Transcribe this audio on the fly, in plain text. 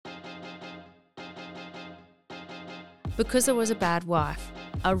Because I Was a Bad Wife,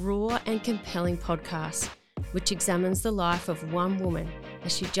 a raw and compelling podcast which examines the life of one woman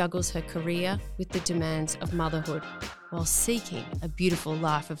as she juggles her career with the demands of motherhood while seeking a beautiful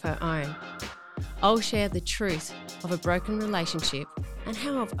life of her own. I'll share the truth of a broken relationship and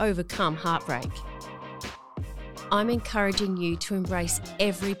how I've overcome heartbreak. I'm encouraging you to embrace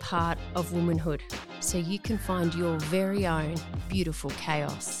every part of womanhood so you can find your very own beautiful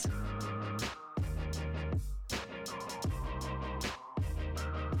chaos.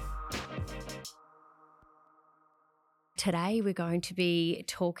 Today, we're going to be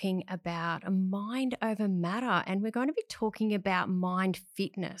talking about mind over matter, and we're going to be talking about mind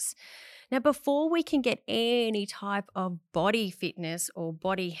fitness. Now, before we can get any type of body fitness or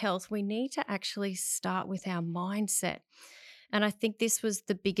body health, we need to actually start with our mindset. And I think this was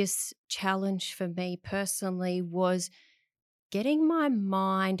the biggest challenge for me personally, was getting my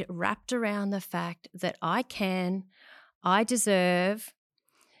mind wrapped around the fact that I can, I deserve,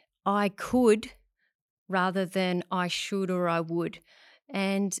 I could, rather than I should or I would.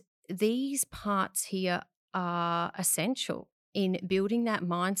 And these parts here are essential in building that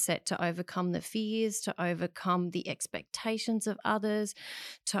mindset to overcome the fears, to overcome the expectations of others,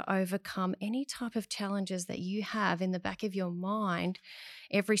 to overcome any type of challenges that you have in the back of your mind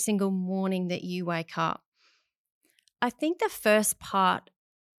every single morning that you wake up. I think the first part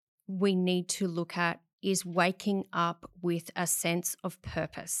we need to look at is waking up with a sense of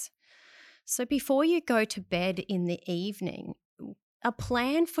purpose. So before you go to bed in the evening, a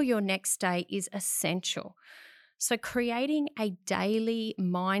plan for your next day is essential. So creating a daily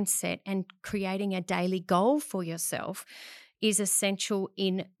mindset and creating a daily goal for yourself is essential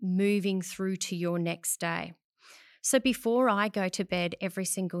in moving through to your next day. So before I go to bed every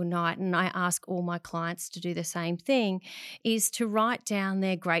single night, and I ask all my clients to do the same thing, is to write down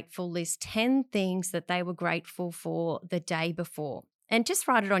their grateful list, 10 things that they were grateful for the day before. And just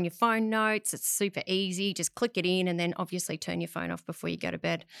write it on your phone notes. It's super easy. Just click it in and then obviously turn your phone off before you go to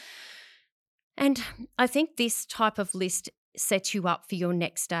bed. And I think this type of list sets you up for your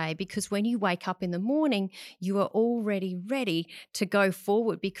next day, because when you wake up in the morning, you are already ready to go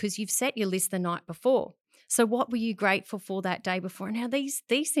forward because you've set your list the night before. So what were you grateful for that day before? Now, these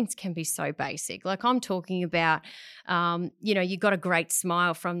things can be so basic. Like I'm talking about, you got a great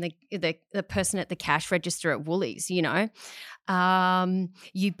smile from the person at the cash register at Woolies, you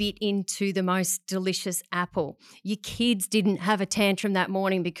bit into the most delicious apple. Your kids didn't have a tantrum that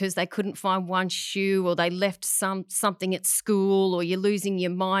morning because they couldn't find one shoe, or they left something at school, or you're losing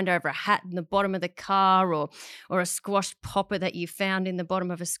your mind over a hat in the bottom of the car, or a squashed popper that you found in the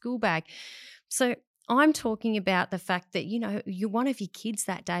bottom of a school bag. So I'm talking about the fact that, one of your kids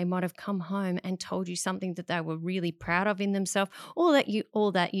that day might have come home and told you something that they were really proud of in themselves, or that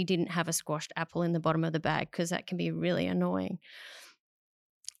you didn't have a squashed apple in the bottom of the bag, because that can be really annoying.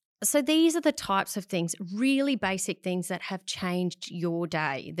 So these are the types of things, really basic things that have changed your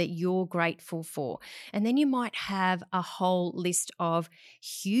day that you're grateful for. And then you might have a whole list of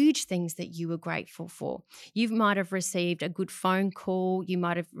huge things that you were grateful for. You might have received a good phone call. You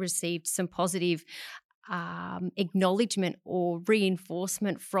might have received some positive acknowledgement or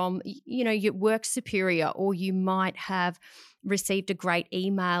reinforcement from, your work superior, or you might have received a great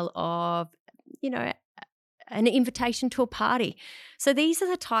email of, an invitation to a party. So these are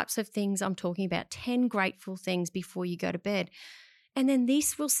the types of things I'm talking about, 10 grateful things before you go to bed. And then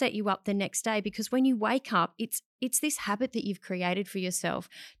this will set you up the next day, because when you wake up, it's this habit that you've created for yourself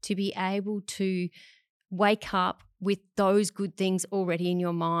to be able to wake up with those good things already in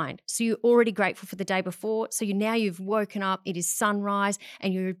your mind. So you're already grateful for the day before. So you've woken up, it is sunrise,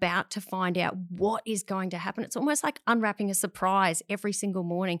 and you're about to find out what is going to happen. It's almost like unwrapping a surprise every single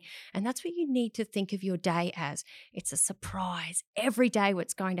morning. And that's what you need to think of your day as. It's a surprise every day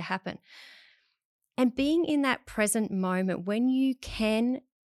what's going to happen. And being in that present moment when you can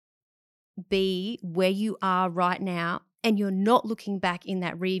be where you are right now, and you're not looking back in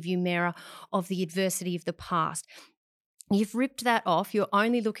that rearview mirror of the adversity of the past. You've ripped that off. You're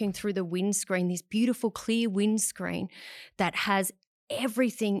only looking through the windscreen, this beautiful clear windscreen that has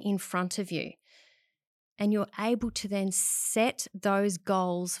everything in front of you. And you're able to then set those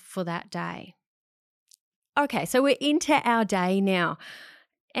goals for that day. Okay, so we're into our day now.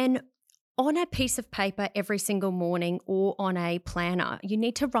 And on a piece of paper every single morning, or on a planner, you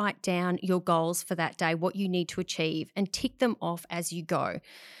need to write down your goals for that day, what you need to achieve, and tick them off as you go.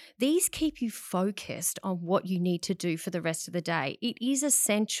 These keep you focused on what you need to do for the rest of the day. It is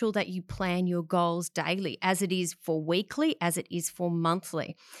essential that you plan your goals daily, as it is for weekly, as it is for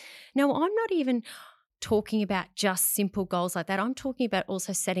monthly. Now, I'm not even talking about just simple goals like that. I'm talking about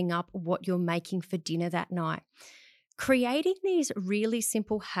also setting up what you're making for dinner that night. Creating these really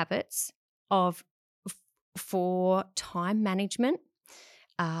simple habits of for time management,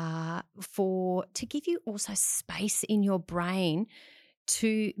 for to give you also space in your brain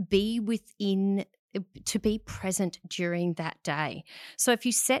to be to be present during that day. So if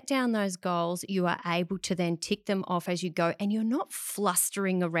you set down those goals, you are able to then tick them off as you go, and you're not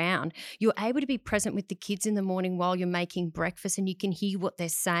flustering around. You're able to be present with the kids in the morning while you're making breakfast, and you can hear what they're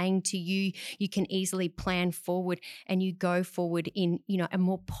saying to you. You can easily plan forward, and you go forward in, a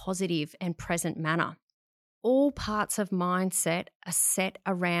more positive and present manner. All parts of mindset are set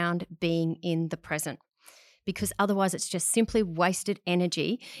around being in the present, because otherwise it's just simply wasted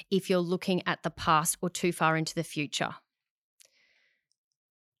energy if you're looking at the past or too far into the future.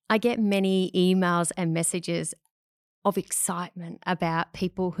 I get many emails and messages of excitement about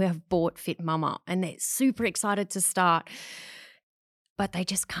people who have bought Fit Mama, and they're super excited to start, but they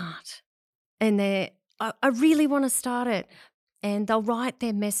just can't. And I really want to start it. And they'll write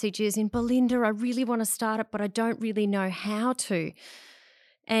their messages in, Belinda, I really want to start it, but I don't really know how to.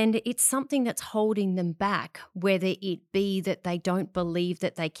 And it's something that's holding them back, whether it be that they don't believe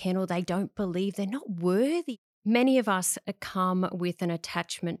that they can, or they don't believe they're not worthy. Many of us come with an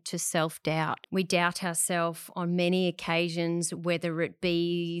attachment to self-doubt. We doubt ourselves on many occasions, whether it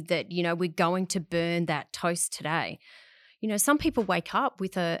be that, we're going to burn that toast today. Some people wake up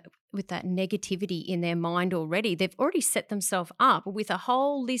with that negativity in their mind already. They've already set themselves up with a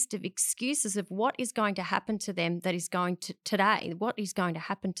whole list of excuses of what is going to happen to them what is going to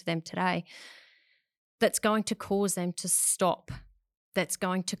happen to them today that's going to cause them to stop, that's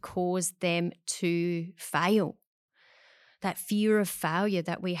going to cause them to fail. That fear of failure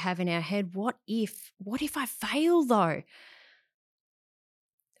that we have in our head. What if I fail though?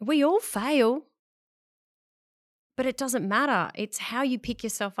 We all fail. But it doesn't matter. It's how you pick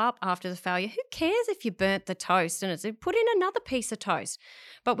yourself up after the failure. Who cares if you burnt the toast and put in another piece of toast?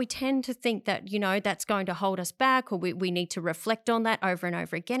 But we tend to think that, that's going to hold us back, or we need to reflect on that over and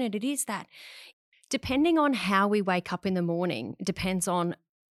over again. And it is that. Depending on how we wake up in the morning depends on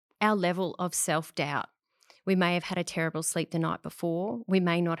our level of self-doubt. We may have had a terrible sleep the night before. We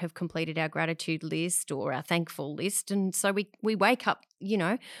may not have completed our gratitude list or our thankful list. And so we wake up,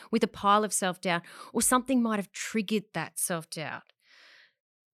 with a pile of self-doubt, or something might have triggered that self-doubt.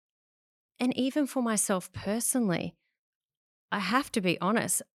 And even for myself personally, I have to be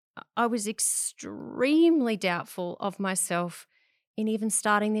honest, I was extremely doubtful of myself in even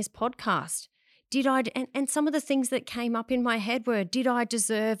starting this podcast. And some of the things that came up in my head were, did I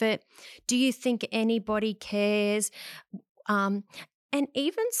deserve it? Do you think anybody cares? And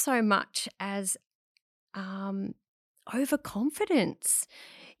even so much as overconfidence,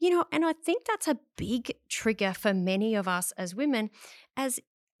 and I think that's a big trigger for many of us as women, as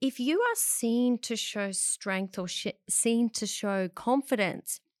if you are seen to show strength or seen to show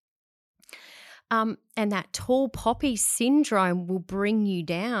confidence, and that tall poppy syndrome will bring you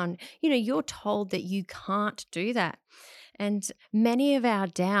down. You're told that you can't do that. And many of our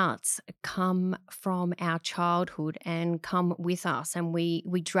doubts come from our childhood and come with us, and we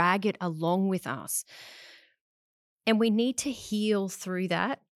drag it along with us. And we need to heal through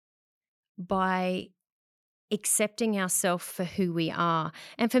that by accepting ourselves for who we are.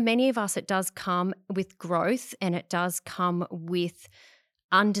 And for many of us, it does come with growth, and it does come with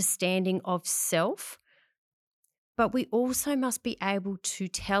understanding of self. But we also must be able to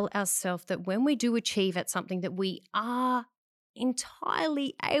tell ourselves that when we do achieve at something, that we are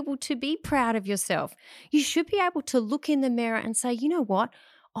entirely able to be proud of yourself. You should be able to look in the mirror and say, you know what?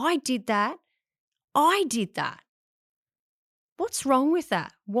 I did that. I did that. What's wrong with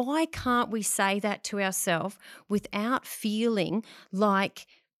that? Why can't we say that to ourselves without feeling like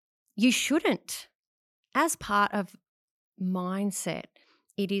you shouldn't? As part of mindset,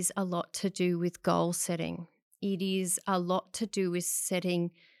 it is a lot to do with goal setting. It is a lot to do with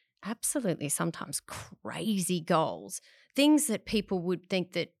setting absolutely sometimes crazy goals, things that people would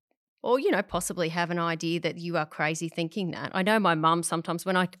think that, or, possibly have an idea that you are crazy thinking that. I know my mum sometimes,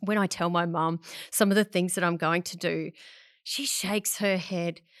 when I tell my mum some of the things that I'm going to do, she shakes her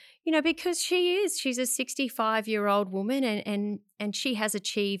head, because she's a 65-year-old woman, and she has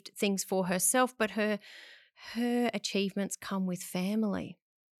achieved things for herself, but her achievements come with family.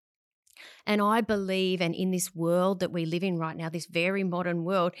 And I believe, and in this world that we live in right now, this very modern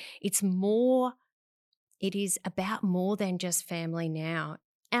world, it is about more than just family now.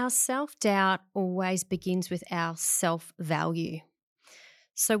 Our self-doubt always begins with our self-value.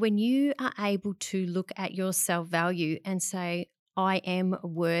 So when you are able to look at your self-value and say, I am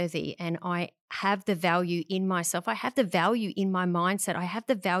worthy and I have the value in myself. I have the value in my mindset. I have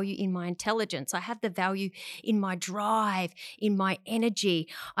the value in my intelligence. I have the value in my drive, in my energy.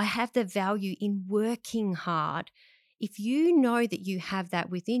 I have the value in working hard. If you know that you have that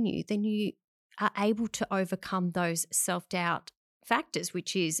within you, then you are able to overcome those self-doubt factors,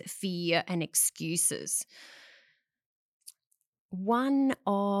 which is fear and excuses. One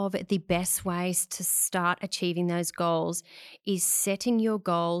of the best ways to start achieving those goals is setting your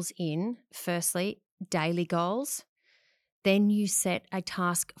goals in, firstly, daily goals. Then you set a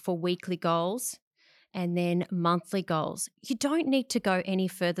task for weekly goals and then monthly goals. You don't need to go any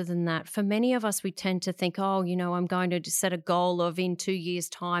further than that. For many of us, we tend to think, oh, I'm going to set a goal of in 2 years'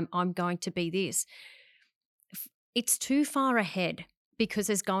 time, I'm going to be this. It's too far ahead, because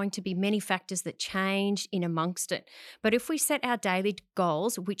there's going to be many factors that change in amongst it. But if we set our daily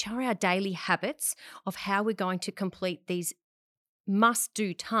goals, which are our daily habits of how we're going to complete these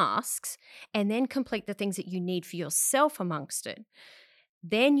must-do tasks, and then complete the things that you need for yourself amongst it,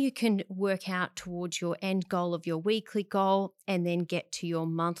 then you can work out towards your end goal of your weekly goal and then get to your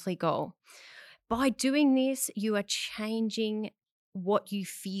monthly goal. By doing this, you are changing what you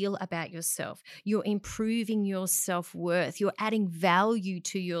feel about yourself. You're improving your self-worth. You're adding value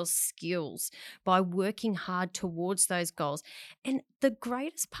to your skills by working hard towards those goals. And the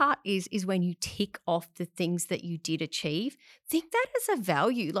greatest part is when you tick off the things that you did achieve. Think that as a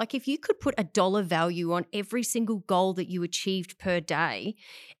value. Like if you could put a dollar value on every single goal that you achieved per day,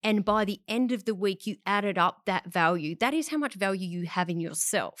 and by the end of the week you added up that value, that is how much value you have in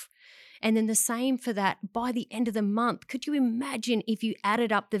yourself. And then the same for that by the end of the month. Could you imagine if you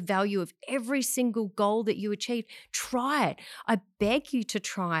added up the value of every single goal that you achieved? Try it. I beg you to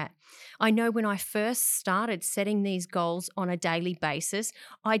try it. I know when I first started setting these goals on a daily basis,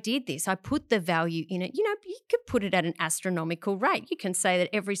 I did this. I put the value in it. You could put it at an astronomical rate. You can say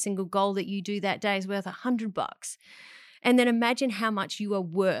that every single goal that you do that day is worth $100. And then imagine how much you are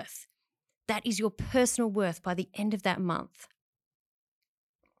worth. That is your personal worth by the end of that month.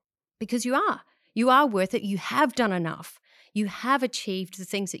 Because you are worth it. You have done enough. You have achieved the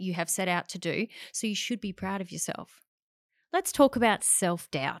things that you have set out to do, so you should be proud of yourself. Let's talk about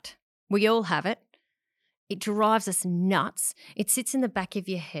self-doubt. We all have it. It drives us nuts. It sits in the back of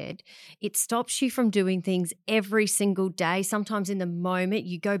your head. It stops you from doing things every single day. Sometimes in the moment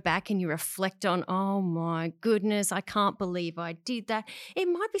you go back and you reflect on, oh my goodness, I can't believe I did that. It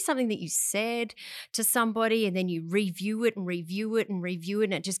might be something that you said to somebody and then you review it and review it and review it,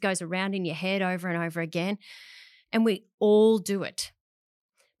 and it just goes around in your head over and over again. And we all do it.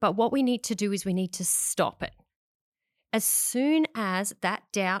 But what we need to do is we need to stop it. As soon as that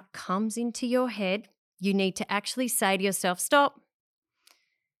doubt comes into your head, you need to actually say to yourself, stop.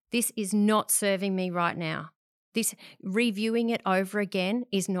 This is not serving me right now. This reviewing it over again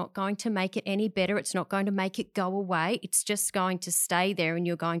is not going to make it any better. It's not going to make it go away. It's just going to stay there and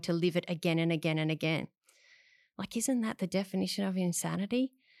you're going to live it again and again and again. Like, isn't that the definition of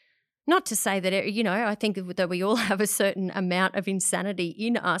insanity? Not to say that, I think that we all have a certain amount of insanity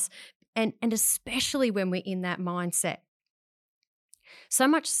in us, and especially when we're in that mindset. So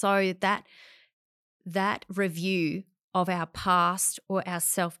much so that review of our past or our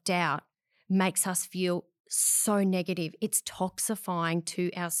self-doubt makes us feel so negative. It's toxifying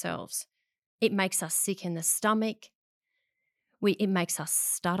to ourselves. It makes us sick in the stomach. It makes us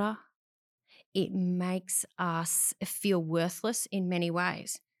stutter. It makes us feel worthless in many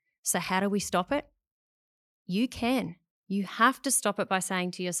ways. So how do we stop it? You can. You have to stop it by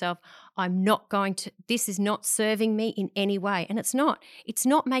saying to yourself, this is not serving me in any way. And it's not. It's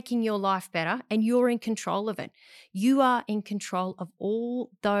not making your life better, and you're in control of it. You are in control of all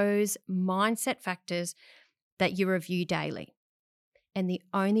those mindset factors that you review daily. And the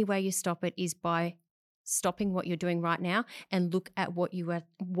only way you stop it is by stopping what you're doing right now and look at what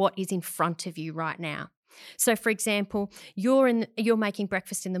is in front of you right now. So, for example, you're making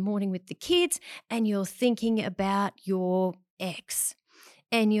breakfast in the morning with the kids and you're thinking about your ex,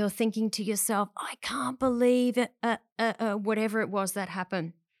 and you're thinking to yourself, I can't believe it, whatever it was that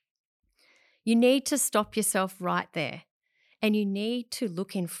happened. You need to stop yourself right there, and you need to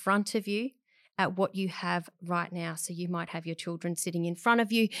look in front of you at what you have right now. So you might have your children sitting in front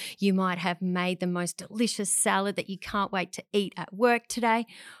of you. You might have made the most delicious salad that you can't wait to eat at work today,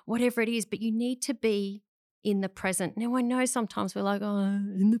 whatever it is, but you need to be in the present. Now, I know sometimes we're like, oh,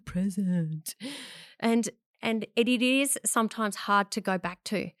 in the present. And it is sometimes hard to go back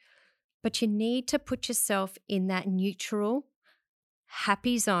to, but you need to put yourself in that neutral,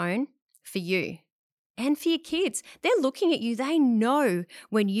 happy zone for you. and for your kids. They're looking at you. They know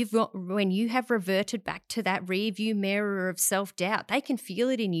when you have reverted back to that rear view mirror of self-doubt. They can feel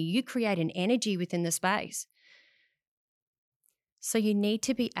it in you. You create an energy within the space. So you need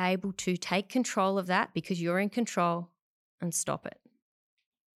to be able to take control of that because you're in control and stop it.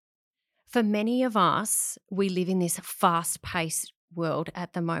 For many of us, we live in this fast-paced world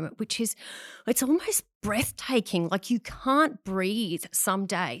at the moment, it's almost breathtaking. Like you can't breathe some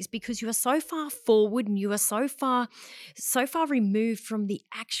days because you are so far forward and you are so far removed from the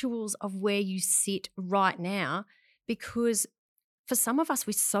actuals of where you sit right now, because for some of us,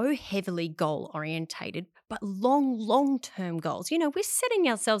 we're so heavily goal orientated, but long-term goals. We're setting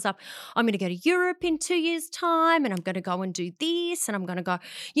ourselves up. I'm going to go to Europe in 2 years' time, and I'm going to go and do this, and I'm going to go,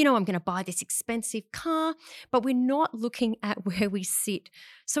 I'm going to buy this expensive car, but we're not looking at where we sit.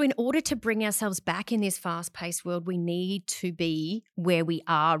 So in order to bring ourselves back in this fast-paced world, we need to be where we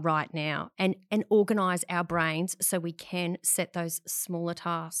are right now and organize our brains so we can set those smaller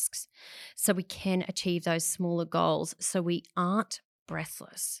tasks, so we can achieve those smaller goals, so we aren't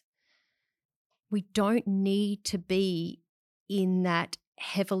breathless. We don't need to be in that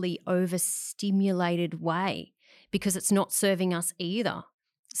heavily overstimulated way because it's not serving us either.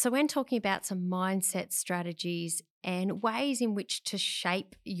 So when talking about some mindset strategies and ways in which to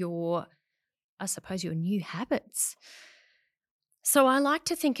shape your new habits. So I like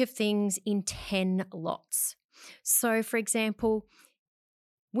to think of things in 10 lots. So for example,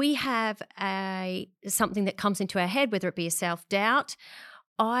 we have something that comes into our head, whether it be a self-doubt.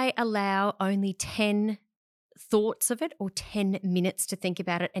 I allow only 10 thoughts of it or 10 minutes to think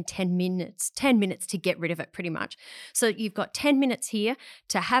about it and 10 minutes to get rid of it pretty much. So you've got 10 minutes here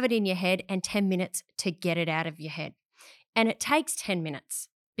to have it in your head and 10 minutes to get it out of your head. And it takes 10 minutes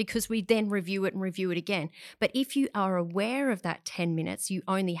because we then review it again. But if you are aware of that 10 minutes, you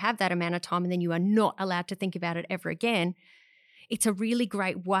only have that amount of time and then you are not allowed to think about it ever again. It's a really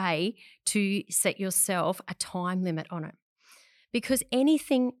great way to set yourself a time limit on it. Because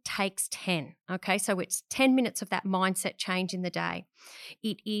anything takes 10, okay? So it's 10 minutes of that mindset change in the day.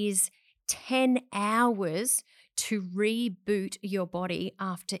 It is 10 hours to reboot your body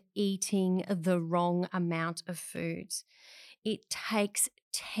after eating the wrong amount of foods. It takes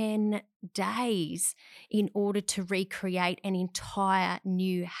 10 days in order to recreate an entire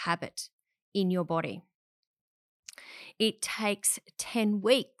new habit in your body. It takes 10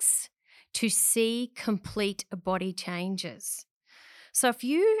 weeks to see complete body changes. So if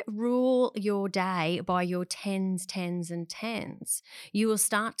you rule your day by your 10s, 10s, and 10s, you will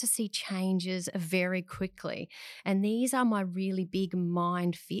start to see changes very quickly. And these are my really big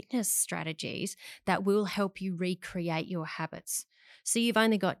mind fitness strategies that will help you recreate your habits. So you've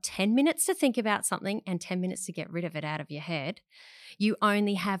only got 10 minutes to think about something and 10 minutes to get rid of it out of your head. You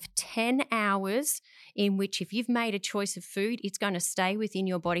only have 10 hours in which if you've made a choice of food, it's going to stay within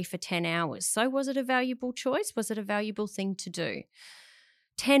your body for 10 hours. So was it a valuable choice? Was it a valuable thing to do?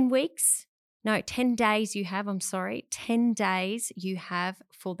 10 days you have, 10 days you have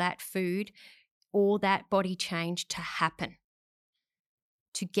for that food or that body change to happen.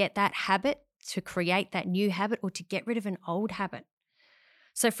 To get that habit, to create that new habit, or to get rid of an old habit.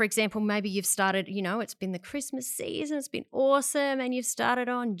 So for example, maybe you've started, it's been the Christmas season, it's been awesome, and you've started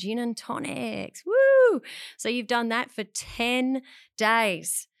on gin and tonics. Woo! So you've done that for 10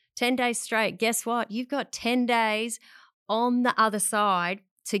 days, 10 days straight. Guess what? You've got 10 days on the other side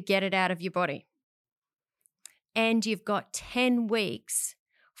to get it out of your body. And you've got 10 weeks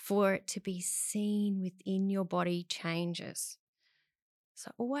for it to be seen within your body changes.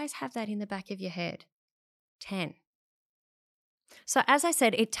 So always have that in the back of your head. 10. So as I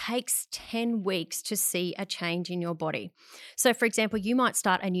said, it takes 10 weeks to see a change in your body. So for example, you might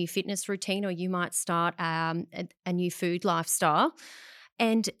start a new fitness routine or you might start a new food lifestyle,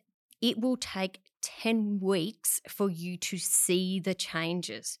 and it will take 10 weeks for you to see the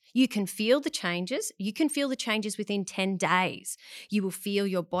changes. You can feel the changes. You can feel the changes within 10 days. You will feel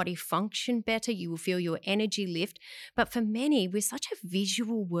your body function better. You will feel your energy lift. But for many, we're such a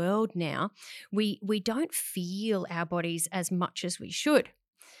visual world now, we don't feel our bodies as much as we should.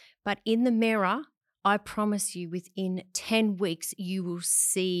 But in the mirror, I promise you, within 10 weeks, you will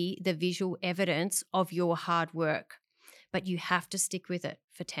see the visual evidence of your hard work. But you have to stick with it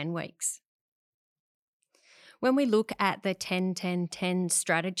for 10 weeks. When we look at the 10-10-10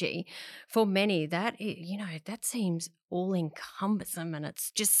 strategy, for many, that seems all encompassing and it's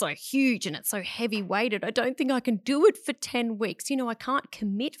just so huge and it's so heavy weighted. I don't think I can do it for 10 weeks. I can't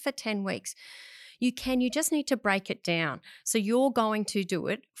commit for 10 weeks. you just need to break it down. So you're going to do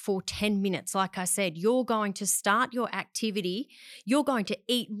it for 10 minutes. Like I said, you're going to start your activity. You're going to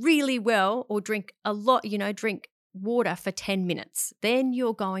eat really well or drink a lot, drink water for 10 minutes. Then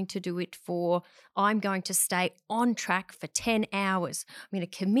you're going to do it I'm going to stay on track for 10 hours. I'm going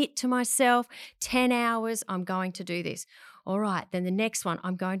to commit to myself 10 hours. I'm going to do this. All right, then the next one,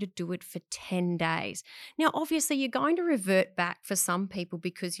 I'm going to do it for 10 days. Now, obviously, you're going to revert back for some people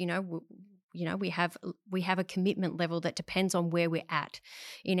because, we have a commitment level that depends on where we're at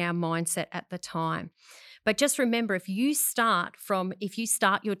in our mindset at the time. But just remember, if you start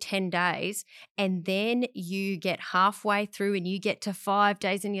your 10 days and then you get halfway through and you get to 5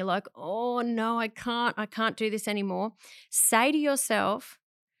 days and you're like, oh no, I can't do this anymore. Say to yourself,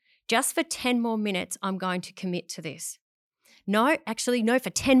 just for 10 more minutes, I'm going to commit to this. No, for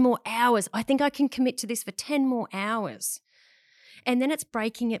 10 more hours. I think I can commit to this for 10 more hours. And then it's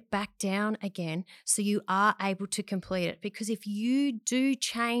breaking it back down again so you are able to complete it. Because if you do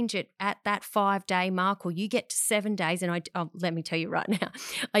change it at that 5-day mark or you get to 7 days, and let me tell you right now,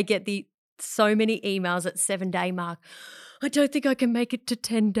 I get so many emails at 7-day mark. I don't think I can make it to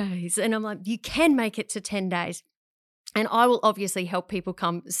 10 days. And I'm like, you can make it to 10 days. And I will obviously help people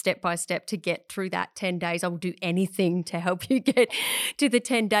come step by step to get through that 10 days. I will do anything to help you get to the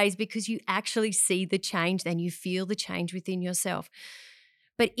 10 days because you actually see the change, then you feel the change within yourself.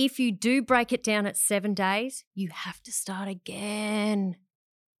 But if you do break it down at 7 days, you have to start again.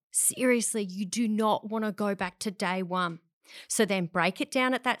 Seriously, you do not want to go back to day one. So then break it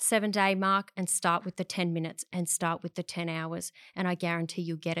down at that 7-day mark and start with the 10 minutes and start with the 10 hours. And I guarantee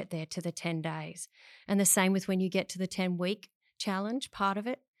you'll get it there to the 10 days. And the same with when you get to the 10-week challenge, part of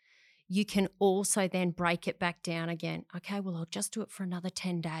it, you can also then break it back down again. Okay, well, I'll just do it for another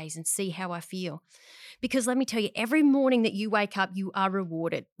 10 days and see how I feel. Because let me tell you, every morning that you wake up, you are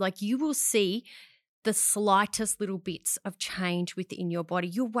rewarded. Like you will see the slightest little bits of change within your body.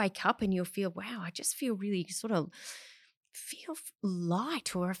 You'll wake up and you'll feel, wow, I just feel really feel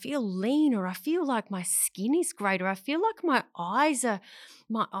light, or I feel lean, or I feel like my skin is great, or I feel like my eyes are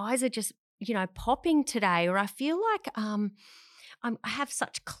just, popping today, or I feel like I have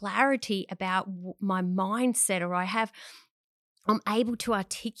such clarity about my mindset, or I'm able to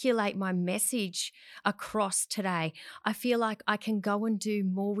articulate my message across today. I feel like I can go and do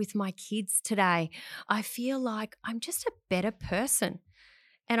more with my kids today. I feel like I'm just a better person.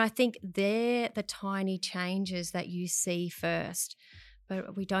 And I think they're the tiny changes that you see first,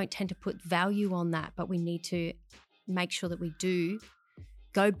 but we don't tend to put value on that, but we need to make sure that we do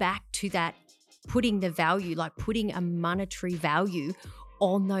go back to that, putting the value, like putting a monetary value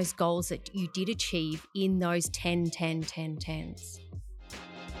on those goals that you did achieve in those 10, 10, 10, 10s.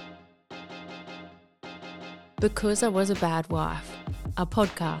 Because I Was a Bad Wife, a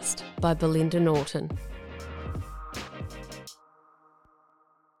podcast by Belinda Norton.